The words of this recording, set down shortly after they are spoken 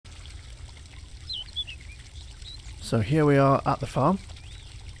So here we are at the farm.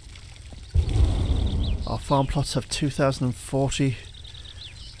 Our farm plots have 2040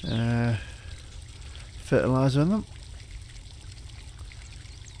 fertiliser in them.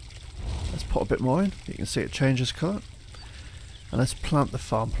 Let's put a bit more in. You can see it changes colour. And let's plant the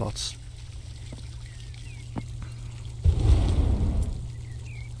farm plots.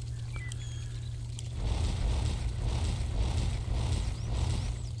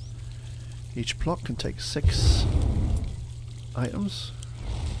 Each plot can take 6 items.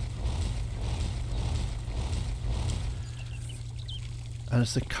 And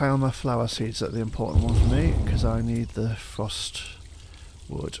it's the Kalma flower seeds that are the important one for me, because I need the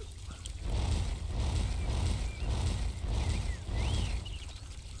Frostwood.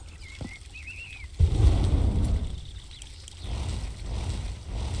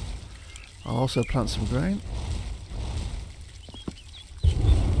 I'll also plant some grain.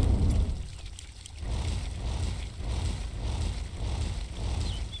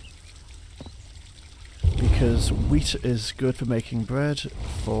 Because wheat is good for making bread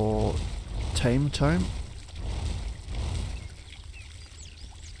for tame time.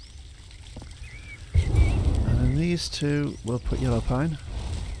 And then these two we'll put yellow pine.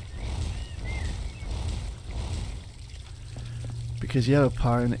 Because yellow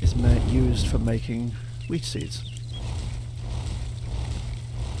pine is used for making wheat seeds.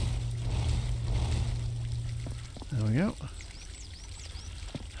 There we go.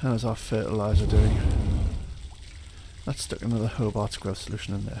 How's our fertiliser doing? Let's stick another Hobart's growth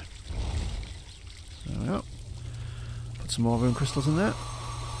solution in there. There we go. Put some more rune crystals in there.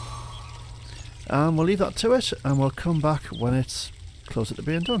 And we'll leave that to it, and we'll come back when it's closer to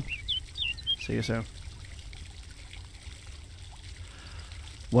being done. See you soon.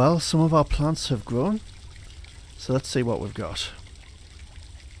 Well, some of our plants have grown, so let's see what we've got.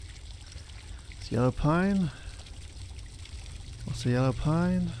 It's yellow pine. What's the yellow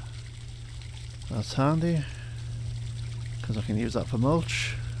pine? That's handy, because I can use that for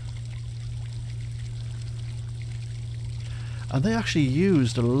mulch. And they actually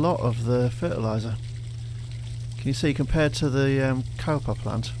used a lot of the fertiliser. Can you see, compared to the cowper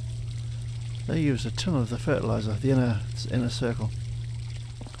plant, they used a ton of the fertiliser, the inner circle.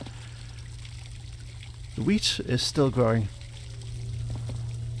 The wheat is still growing.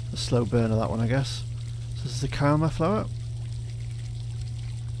 A slow burner, that one, I guess. So this is the Kalma flower.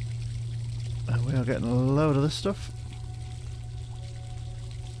 And we are getting a load of this stuff.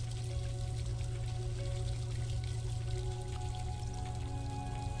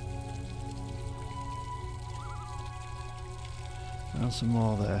 And some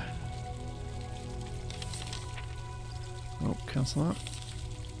more there. Oh, cancel that.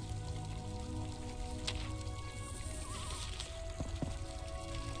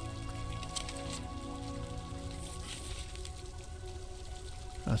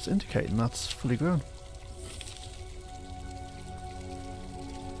 That's indicating that's fully grown.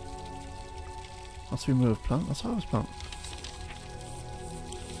 Let's remove plant, let's harvest plant.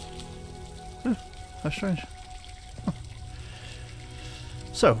 Oh, how strange. Huh.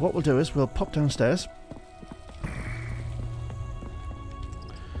 So what we'll do is we'll pop downstairs.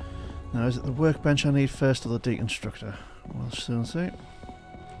 Now, is it the workbench I need first or the deconstructor? We'll soon see.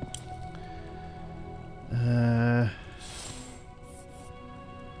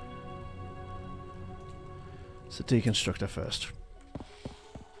 It's the deconstructor first.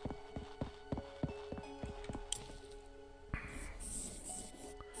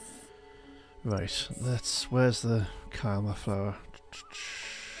 Right, where's the Kalma flower?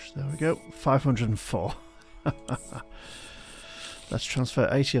 There we go, 504. Let's transfer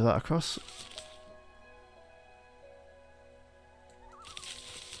 80 of that across.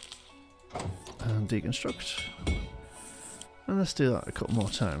 And deconstruct. And let's do that a couple more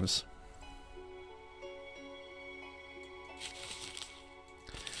times.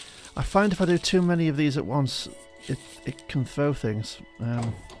 I find if I do too many of these at once, it can throw things.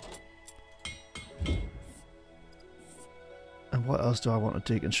 And what else do I want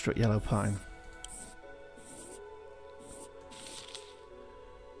to deconstruct? Yellow pine.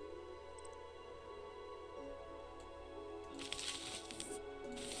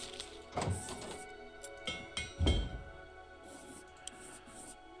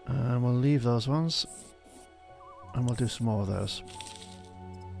 And we'll leave those ones, and we'll do some more of those.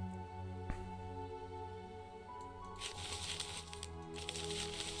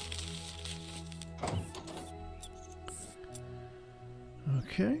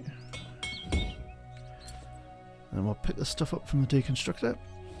 Okay, and we'll pick the stuff up from the deconstructor,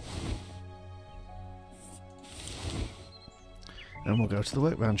 and we'll go to the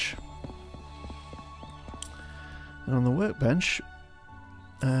workbench. And on the workbench,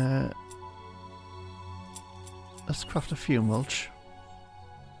 let's craft a few mulch.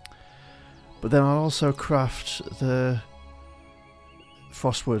 But then I'll also craft the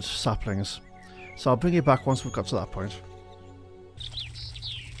Frostwood saplings. So I'll bring you back once we've got to that point.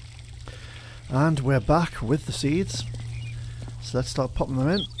 And we're back with the seeds. So let's start popping them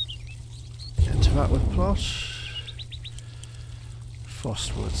in. Interact with plot.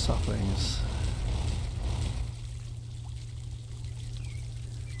 Frostwood saplings.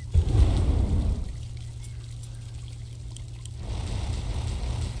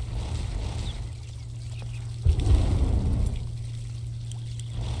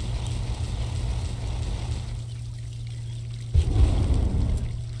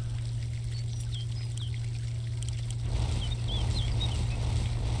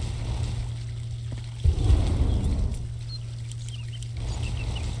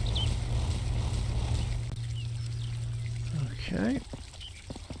 Okay,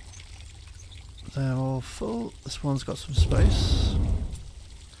 they're all full. This one's got some space.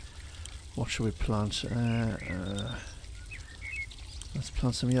 What should we plant? Let's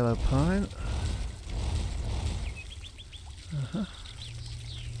plant some yellow pine. And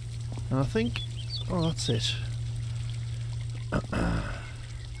I think, oh, that's it.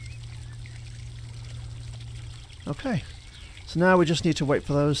 Okay, so now we just need to wait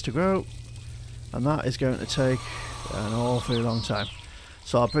for those to grow, and that is going to take an awfully long time.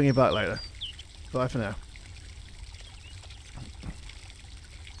 So I'll bring you back later. Bye for now.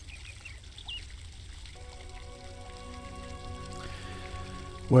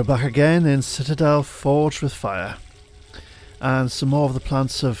 We're back again in Citadel Forged with Fire. And some more of the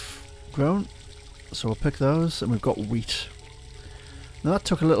plants have grown. So we'll pick those, and we've got wheat. Now that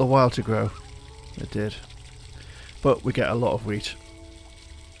took a little while to grow. It did. But we get a lot of wheat.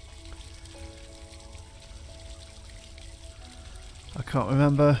 I can't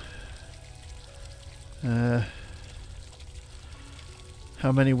remember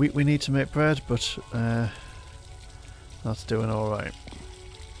how many wheat we need to make bread, but that's doing alright.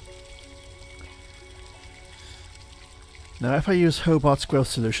 Now if I use Hobart's growth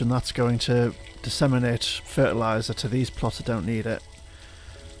solution, that's going to disseminate fertiliser to these plots that don't need it.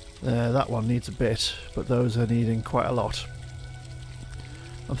 That one needs a bit, but those are needing quite a lot.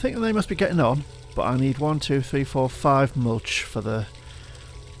 I'm thinking they must be getting on, but I need 1, 2, 3, 4, 5 mulch for the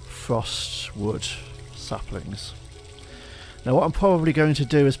Frostwood saplings. Now what I'm probably going to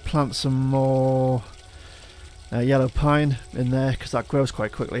do is plant some more yellow pine in there, because that grows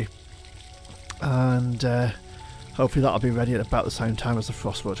quite quickly, and hopefully that'll be ready at about the same time as the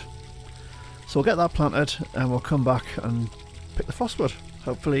Frostwood. So we'll get that planted and we'll come back and pick the Frostwood,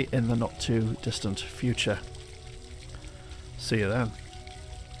 hopefully in the not too distant future. See you then.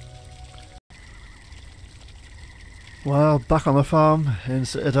 Well, back on the farm in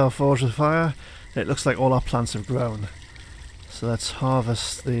Citadel Forged with Fire, it looks like all our plants have grown. So let's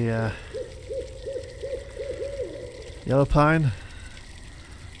harvest the yellow pine.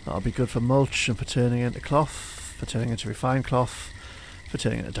 That'll be good for mulch and for turning into cloth, for turning into refined cloth, for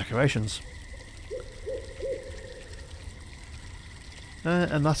turning into decorations.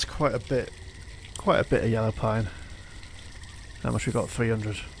 And that's quite a bit of yellow pine. How much we got?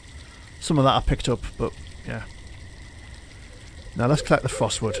 300. Some of that I picked up, but yeah. Now let's collect the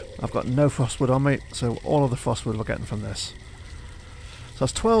Frostwood. I've got no Frostwood on me, so all of the Frostwood we're getting from this. So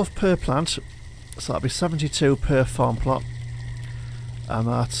that's 12 per plant, so that'll be 72 per farm plot. And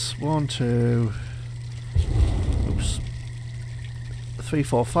that's 1, 2, 3,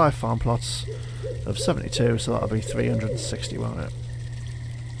 4, 5 farm plots of 72, so that'll be 360, won't it?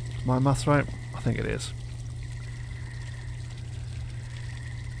 Is my maths right? I think it is.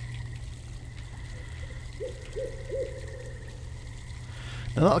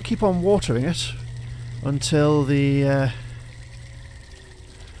 Now that'll keep on watering it until the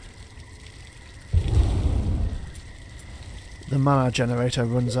mana generator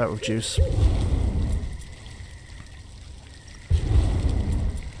runs out of juice.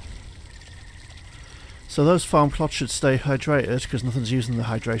 So those farm plots should stay hydrated because nothing's using the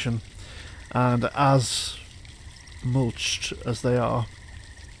hydration, and as mulched as they are,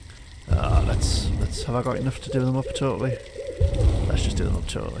 let's have I got enough to do them up totally? Let's just do them up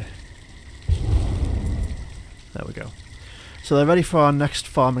totally. There we go. So they're ready for our next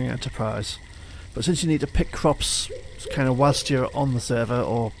farming enterprise. But since you need to pick crops kind of whilst you're on the server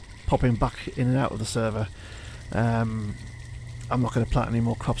or popping back in and out of the server, I'm not going to plant any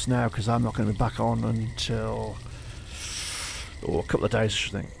more crops now because I'm not going to be back on until a couple of days, I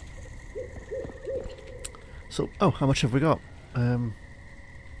should think. So, oh, how much have we got?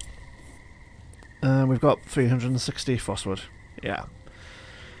 We've we've got 360 Frostwood. Yeah.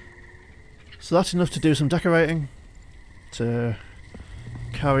 So that's enough to do some decorating, to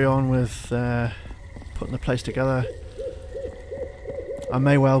carry on with putting the place together. I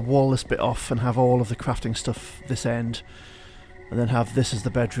may well wall this bit off and have all of the crafting stuff this end, and then have this as the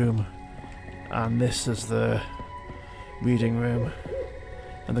bedroom, and this as the reading room,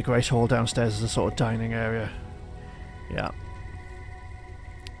 and the great hall downstairs as a sort of dining area. Yeah.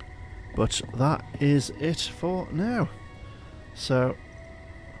 But that is it for now. So,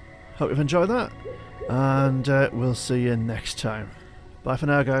 hope you've enjoyed that, and we'll see you next time. Bye for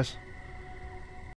now, guys.